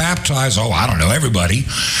 and I baptized, I don't know, everybody.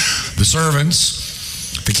 The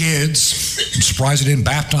servants, the kids. I'm surprised he didn't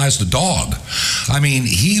baptize the dog. I mean,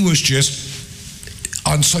 he was just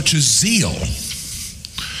on such a zeal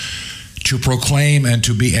to proclaim and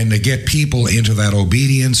to get people into that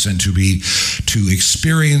obedience and to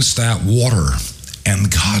experience that water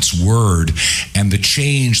and God's word and the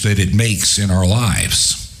change that it makes in our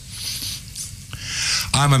lives.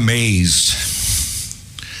 I'm amazed,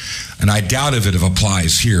 and I doubt if it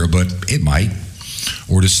applies here, but it might,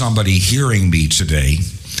 or to somebody hearing me today,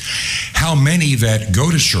 how many that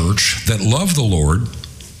go to church, that love the Lord,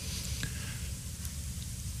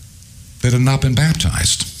 that have not been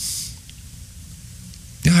baptized.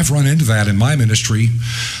 Yeah, I've run into that in my ministry.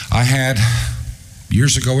 I had,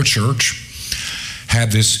 years ago at church,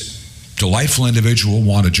 had this delightful individual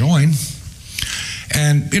want to join.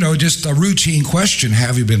 And, just a routine question,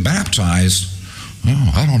 have you been baptized?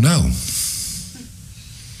 Oh, I don't know.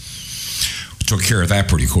 Took care of that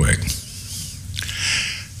pretty quick.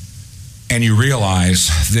 And you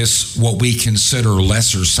realize this, what we consider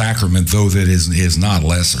lesser sacrament, though that is not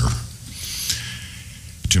lesser.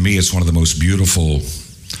 To me, it's one of the most beautiful.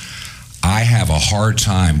 I have a hard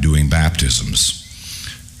time doing baptisms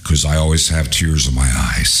because I always have tears in my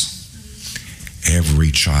eyes. Every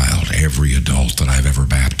child, every adult that I've ever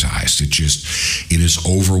baptized, it is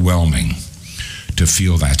overwhelming to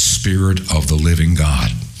feel that Spirit of the living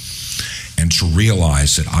God and to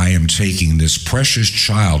realize that I am taking this precious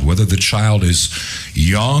child, whether the child is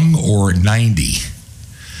young or 90,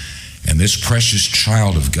 and this precious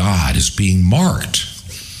child of God is being marked,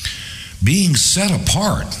 being set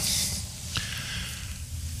apart,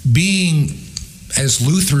 being, as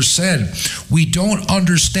Luther said, we don't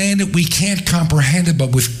understand it, we can't comprehend it,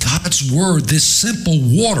 but with God's word, this simple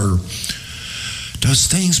water does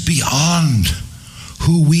things beyond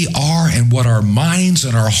who we are and what our minds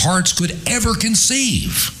and our hearts could ever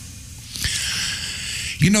conceive.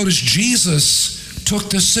 You notice Jesus took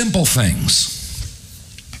the simple things.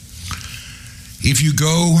 If you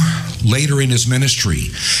go later in his ministry,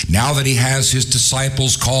 now that he has his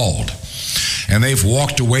disciples called, and they've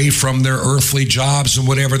walked away from their earthly jobs and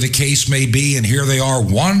whatever the case may be, and here they are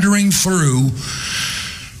wandering through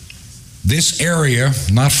this area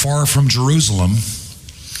not far from Jerusalem,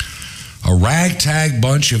 a ragtag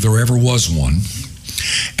bunch if there ever was one.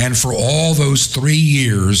 And for all those 3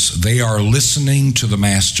 years, they are listening to the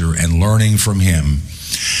Master and learning from him.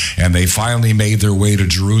 And they finally made their way to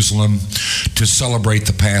Jerusalem to celebrate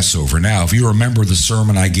the Passover. Now, if you remember the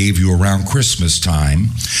sermon I gave you around Christmas time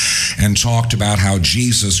and talked about how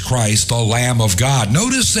Jesus Christ, the Lamb of God,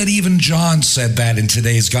 notice that even John said that in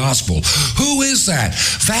today's gospel. Who is that?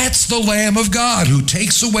 That's the Lamb of God who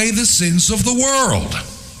takes away the sins of the world.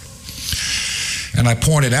 And I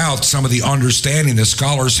pointed out some of the understanding the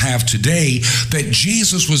scholars have today that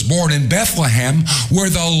Jesus was born in Bethlehem, where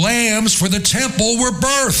the lambs for the temple were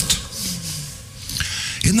birthed.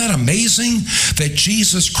 Isn't that amazing? That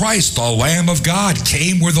Jesus Christ, the Lamb of God,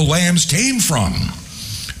 came where the lambs came from.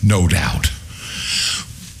 No doubt.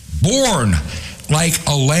 Born like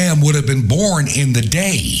a lamb would have been born in the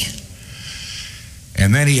day.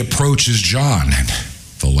 And then he approaches John, and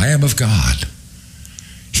the Lamb of God.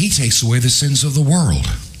 He takes away the sins of the world.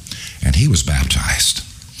 And he was baptized.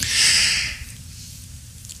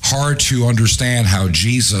 Hard to understand how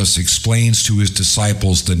Jesus explains to his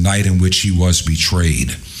disciples the night in which he was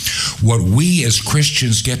betrayed. What we as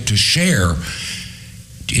Christians get to share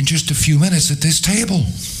in just a few minutes at this table.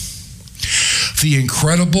 The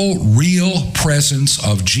incredible, real presence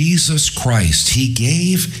of Jesus Christ. He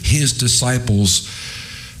gave his disciples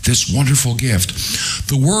this wonderful gift.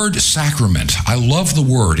 The word sacrament, I love the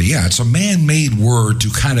word. Yeah, it's a man-made word to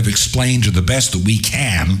kind of explain to the best that we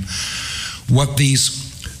can what these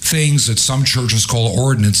things that some churches call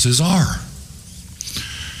ordinances are.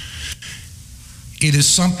 It is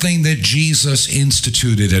something that Jesus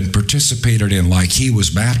instituted and participated in, like he was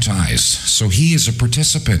baptized. So he is a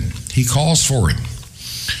participant. He calls for it.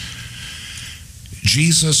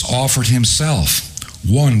 Jesus offered himself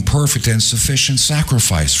one perfect and sufficient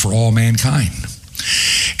sacrifice for all mankind.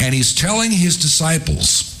 And he's telling his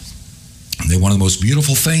disciples, one of the most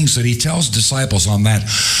beautiful things that he tells disciples on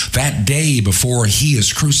that day before he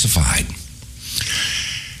is crucified.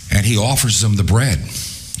 And he offers them the bread.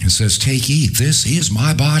 and says, take, eat. This is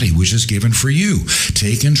my body, which is given for you.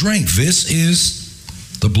 Take and drink. This is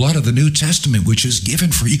the blood of the New Testament, which is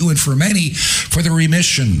given for you and for many for the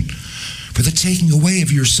remission, for the taking away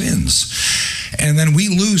of your sins. And then we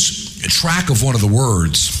lose track of one of the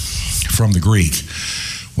words from the Greek.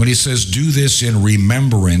 When he says, do this in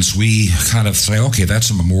remembrance, we kind of say, okay, that's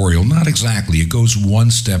a memorial. Not exactly. It goes one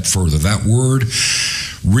step further. That word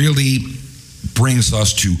really brings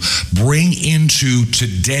us to bring into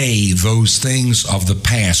today those things of the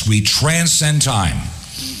past. We transcend time.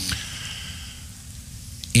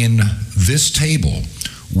 In this table,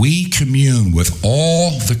 we commune with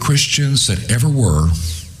all the Christians that ever were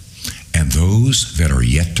and those that are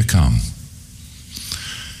yet to come.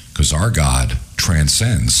 Because our God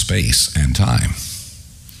transcends space and time.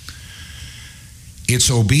 It's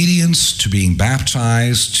obedience to being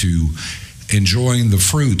baptized, to enjoying the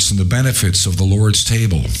fruits and the benefits of the Lord's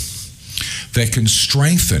table that can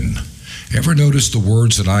strengthen. Ever notice the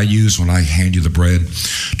words that I use when I hand you the bread?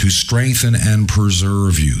 To strengthen and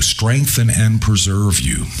preserve you. Strengthen and preserve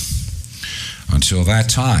you until that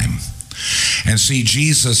time. And see,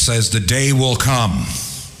 Jesus says the day will come,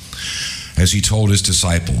 as he told his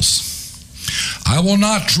disciples, I will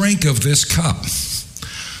not drink of this cup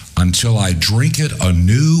until I drink it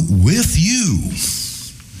anew with you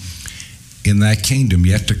in that kingdom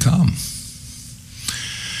yet to come.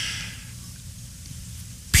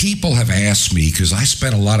 People have asked me, because I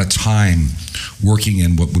spent a lot of time working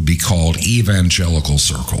in what would be called evangelical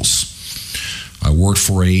circles. I worked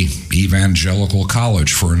for a evangelical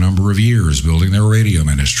college for a number of years, building their radio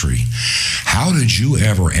ministry. How did you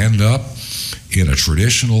ever end up in a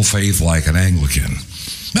traditional faith like an Anglican?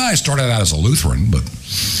 Well, I started out as a Lutheran,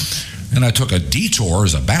 and I took a detour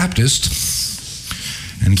as a Baptist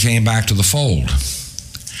and came back to the fold.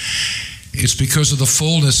 It's because of the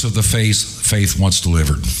fullness of the faith once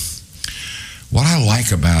delivered. What I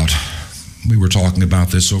like about, we were talking about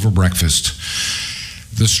this over breakfast,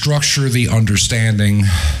 the structure, the understanding,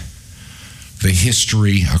 the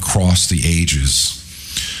history across the ages.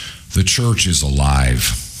 The church is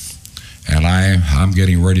alive. And I'm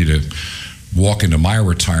getting ready to walk into my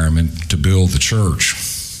retirement to build the church.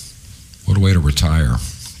 What a way to retire.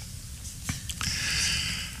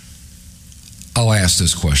 I'll ask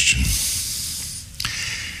this question.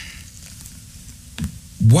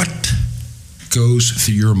 What goes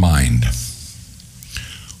through your mind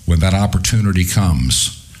when that opportunity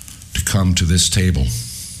comes to come to this table?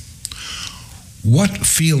 What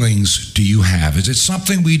feelings do you have? Is it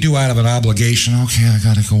something we do out of an obligation? Okay, I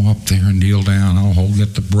got to go up there and kneel down. I'll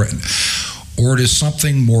get the bread. Or does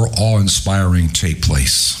something more awe-inspiring take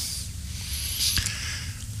place?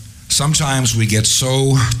 Sometimes we get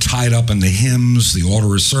so tied up in the hymns, the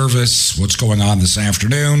order of service, what's going on this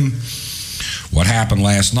afternoon, what happened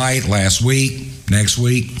last night, last week, next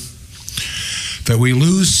week, that we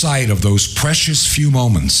lose sight of those precious few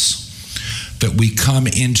moments that we come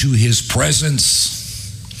into his presence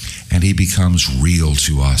and he becomes real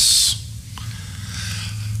to us.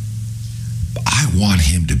 I want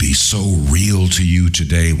him to be so real to you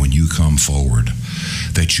today when you come forward,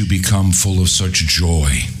 that you become full of such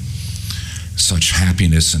joy, such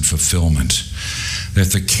happiness and fulfillment,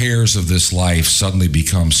 that the cares of this life suddenly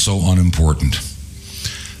become so unimportant.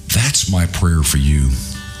 That's my prayer for you.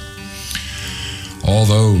 All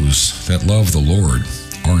those that love the Lord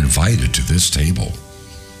are invited to this table,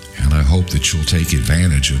 and I hope that you'll take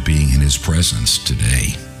advantage of being in his presence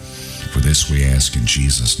today. For this we ask in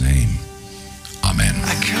Jesus' name. Amen.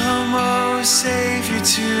 I come, oh Savior,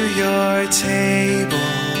 to your table,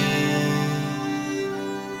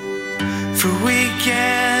 for weak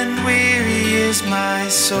and weary is my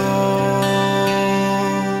soul.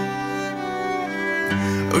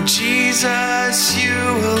 Oh Jesus, you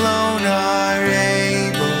alone are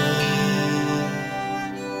able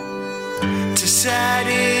to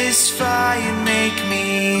satisfy and make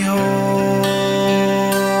me whole.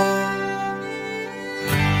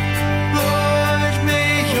 Lord,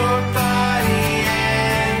 may your body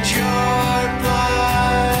and your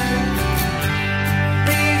blood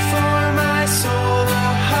be for my soul the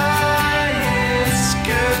highest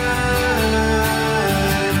good.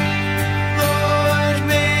 Lord,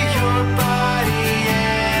 may your body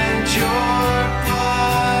and your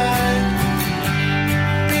blood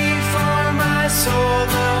be for my soul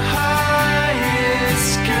the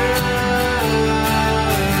highest good.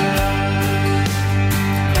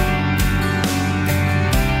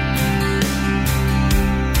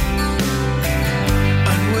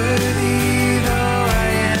 Unworthy though I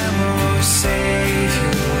am, oh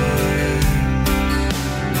Savior,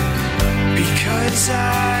 because I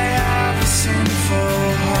have a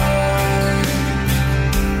sinful heart.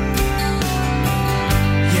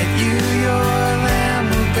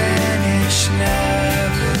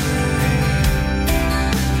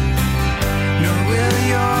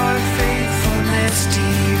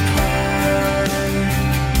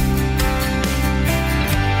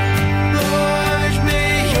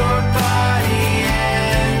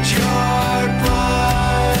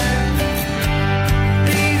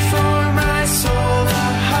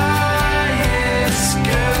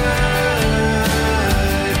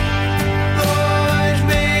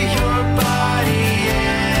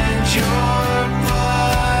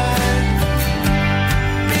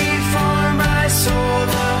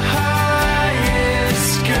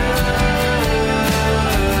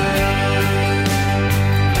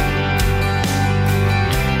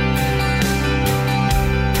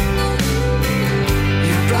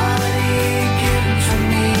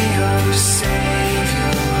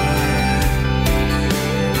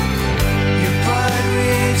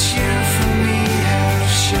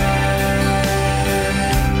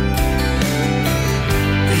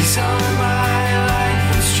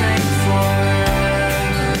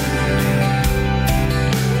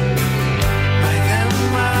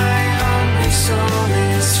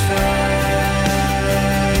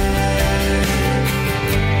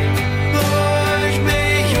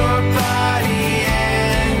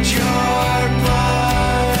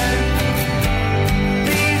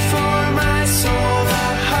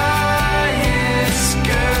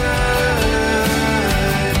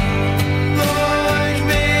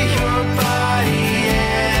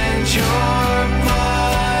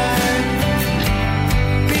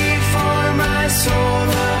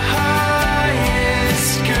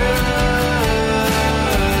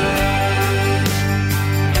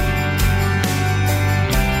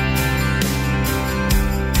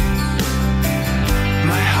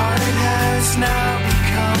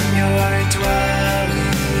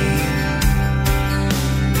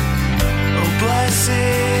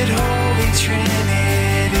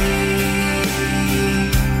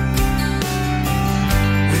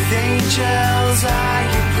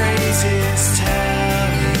 desire praises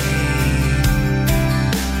telling,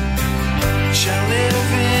 shall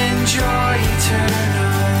live in joy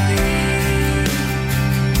eternally.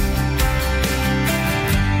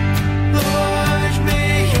 Lord,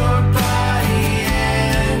 may your body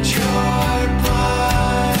and your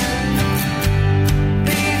blood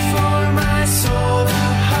be for my soul the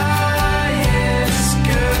highest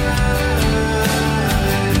good.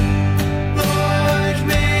 Lord,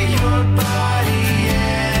 may your body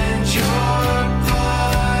and your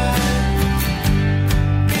blood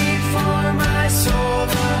be for my soul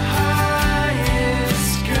the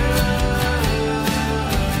highest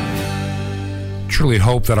good. Truly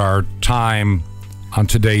hope that our time on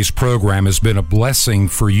today's program has been a blessing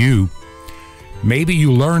for you. Maybe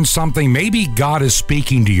you learned something. Maybe God is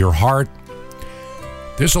speaking to your heart.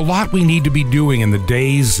 There's a lot we need to be doing in the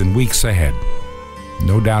days and weeks ahead.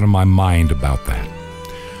 No doubt in my mind about that.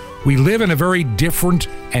 We live in a very different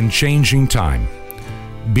and changing time.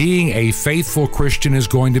 Being a faithful Christian is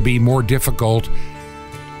going to be more difficult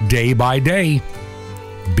day by day.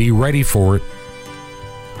 Be ready for it.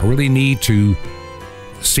 I really need to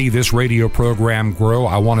see this radio program grow.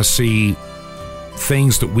 I want to see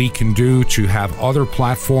things that we can do to have other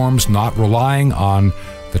platforms not relying on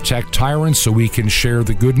the tech tyrants so we can share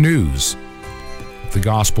the good news, the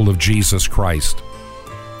gospel of Jesus Christ.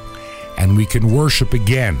 And we can worship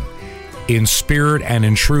again in spirit and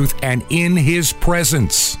in truth and in His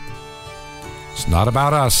presence. It's not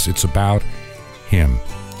about us, it's about Him.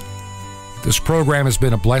 This program has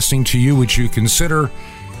been a blessing to you. Would you consider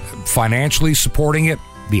financially supporting it?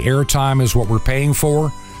 The airtime is what we're paying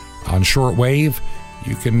for on shortwave.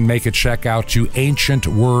 You can make a check out to Ancient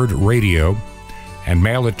Word Radio and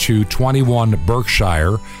mail it to 21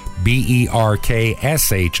 Berkshire, Berkshire,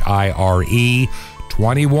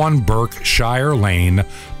 21 Berkshire Lane,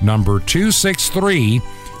 number 263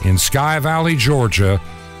 in Sky Valley, Georgia,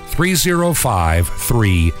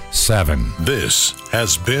 30537. This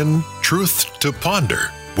has been Truth to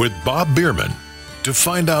Ponder with Bob Bierman. To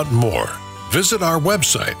find out more, visit our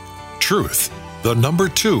website,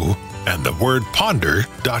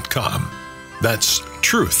 truth2ponder.com. That's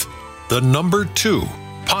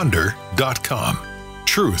truth2ponder.com.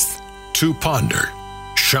 Truth to Ponder,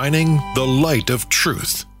 shining the light of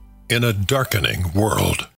truth in a darkening world.